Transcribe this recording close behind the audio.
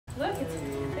Look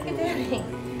at Daddy.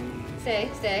 Stay.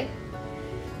 Stay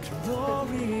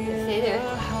there.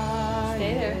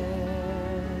 Stay there.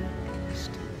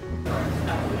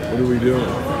 What are we doing?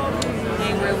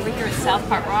 Hey, we're over here at South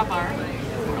Park Raw Bar,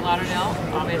 Fort Lauderdale,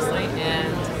 obviously,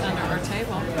 and under our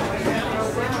table.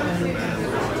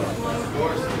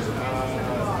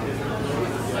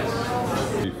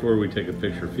 Before we take a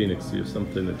picture, Phoenix, do you have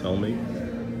something to tell me?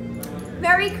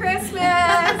 Merry Christmas!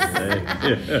 Hey.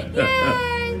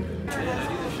 Yay!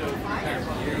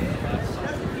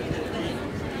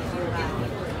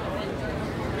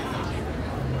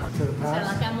 To the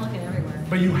past. Like I'm looking everywhere.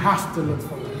 But you have to look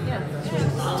forward. Yeah.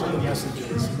 That's what the message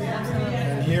is.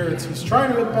 And here he's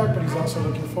trying to look back, but he's also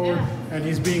looking forward. Yeah. And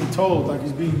he's being told, like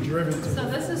he's being driven to. So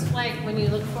this is like when you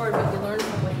look forward, but you learn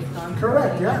from what you've done.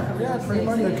 Correct, yeah, pretty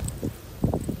much.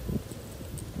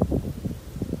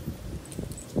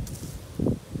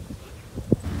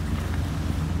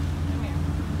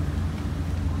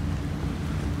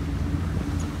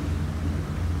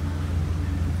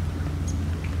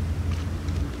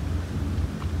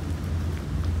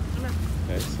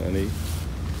 Hey, Sonny.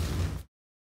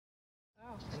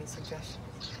 Any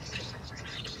suggestions?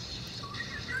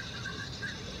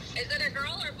 Is it a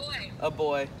girl or a boy? A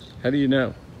boy. How do you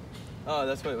know? Oh,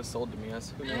 that's what it was sold to me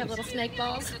as. Who I have knows? little snake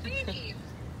balls.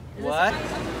 What?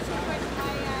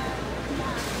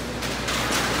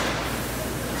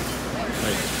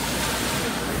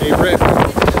 Hey, Rick.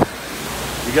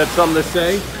 You got something to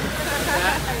say?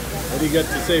 What do you got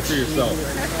to say for yourself?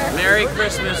 Merry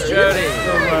Christmas, Jody.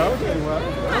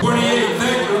 28,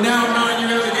 thank you. Now 9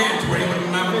 years again.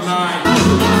 21, number 9.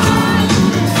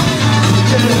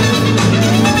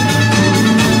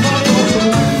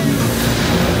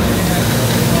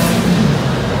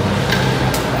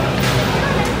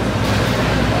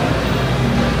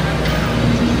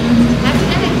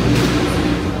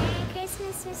 Merry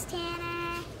Christmas, Miss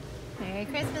Tanner. Merry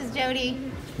Christmas, Jody.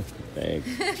 Thanks.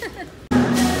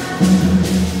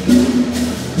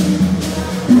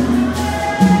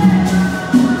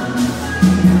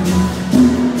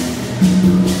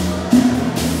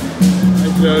 Hi,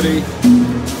 Jody.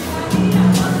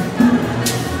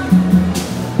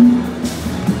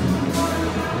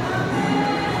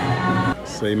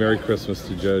 Say Merry Christmas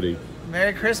to Jody.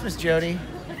 Merry Christmas, Jody.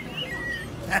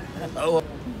 Oh.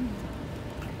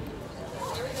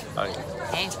 Hi.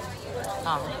 Hey,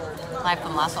 live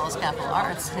from Los Olas Capital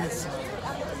Arts.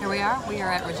 Here we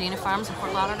are at Regina Farms in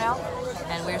Fort Lauderdale,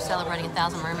 and we're celebrating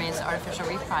 1,000 Mermaids Artificial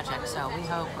Reef Project. So we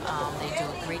hope they do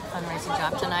a great fundraising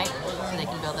job tonight so they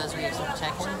can build those reefs and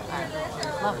protection.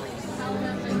 Lovely.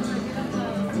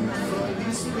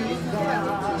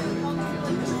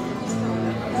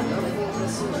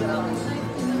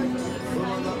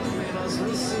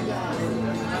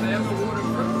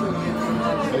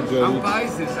 Hey, Jody. I'm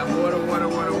Pisces. I'm water, but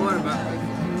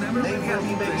never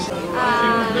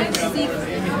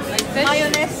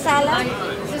Mayonnaise salad.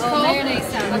 This is called mayonnaise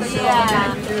salad.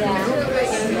 Yeah.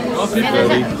 No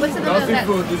seafood. What's in the No middle?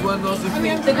 seafood. This one, no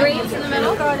seafood. The greens in the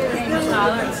middle.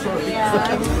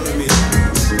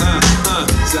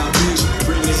 South Beach,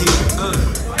 bring the heat.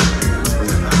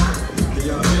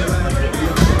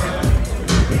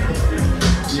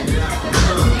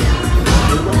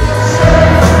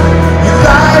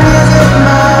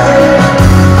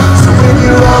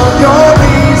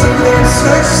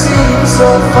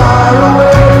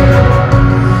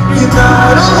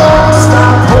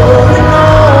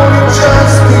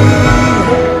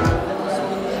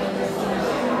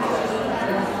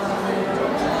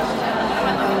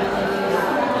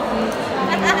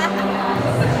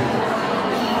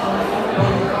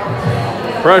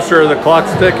 Pressure, the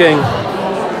clock's ticking. I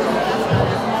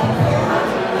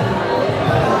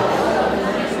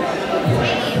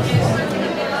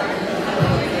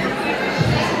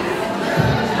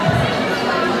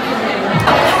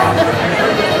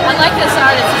like this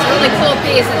artist. It's a really cool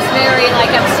piece. It's very like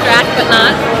abstract, but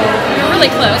not. You're really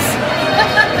close.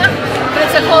 But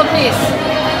it's a cool piece.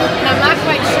 And I'm not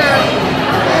quite sure.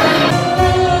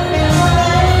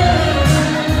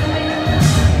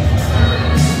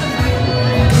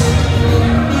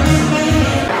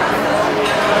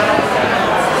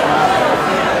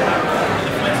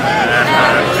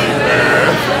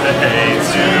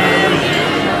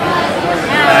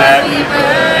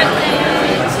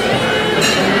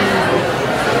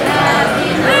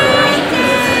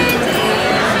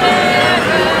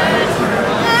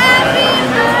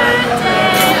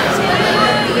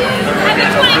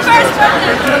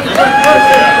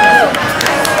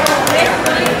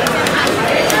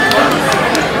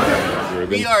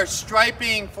 We are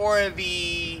striping for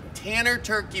the Tanner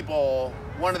Turkey Bowl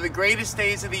one of the greatest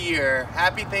days of the year.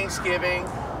 Happy Thanksgiving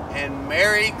and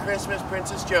Merry Christmas,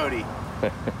 Princess Jody.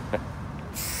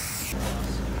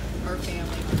 Our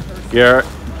family. Garrett,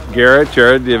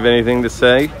 Jared, do you have anything to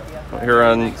say here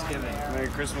on? Merry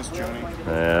Christmas, Jody.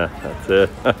 Yeah, that's it.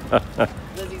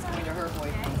 Lizzie's going to her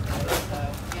boyfriend's place, so,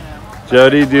 you know.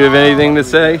 Jody, do you have anything to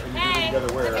say?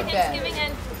 Happy Thanksgiving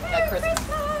and at Christmas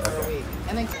for a week.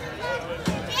 And then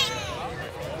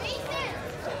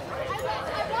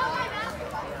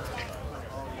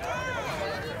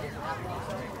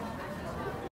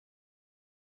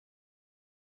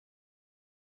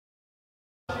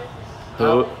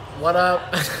What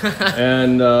up?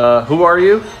 And who are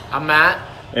you? I'm Matt.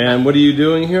 And what are you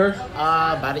doing here?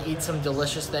 About to eat some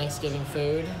delicious Thanksgiving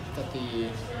food that the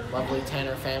lovely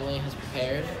Tanner family has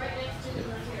prepared.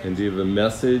 And do you have a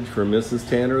message for Mrs.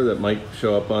 Tanner that might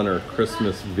show up on her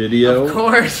Christmas video? Of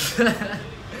course.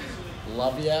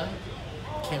 Love ya.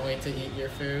 Can't wait to eat your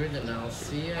food, and I'll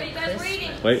see you at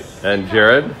Christmas. Wait, and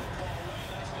Jared?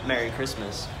 Merry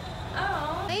Christmas. Oh.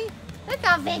 Look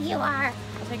how big you are.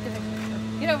 I'll take the picture.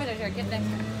 Get over there, Jared. Get next to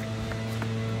her.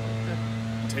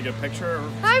 Take a picture.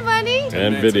 Hi, buddy.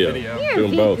 And video. You're Do a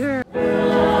them big both. girl.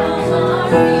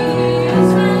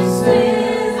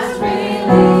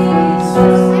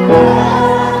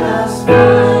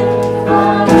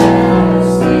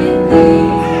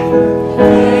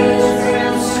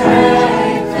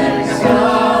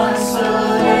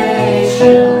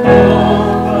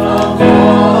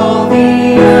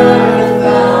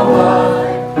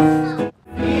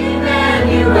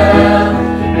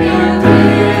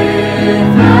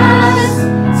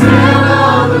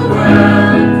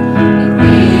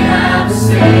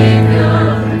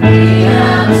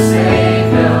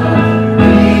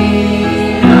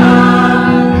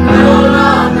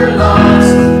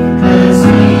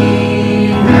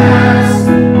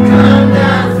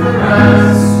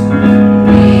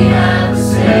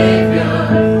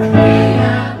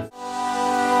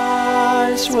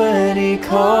 When he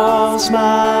calls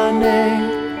my name,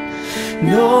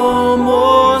 no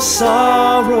more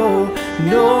sorrow,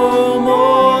 no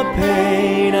more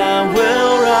pain. I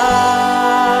will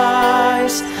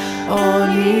rise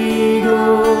on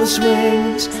eagle's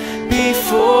wings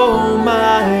before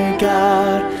my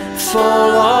God,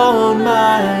 fall on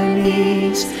my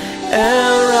knees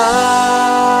and rise.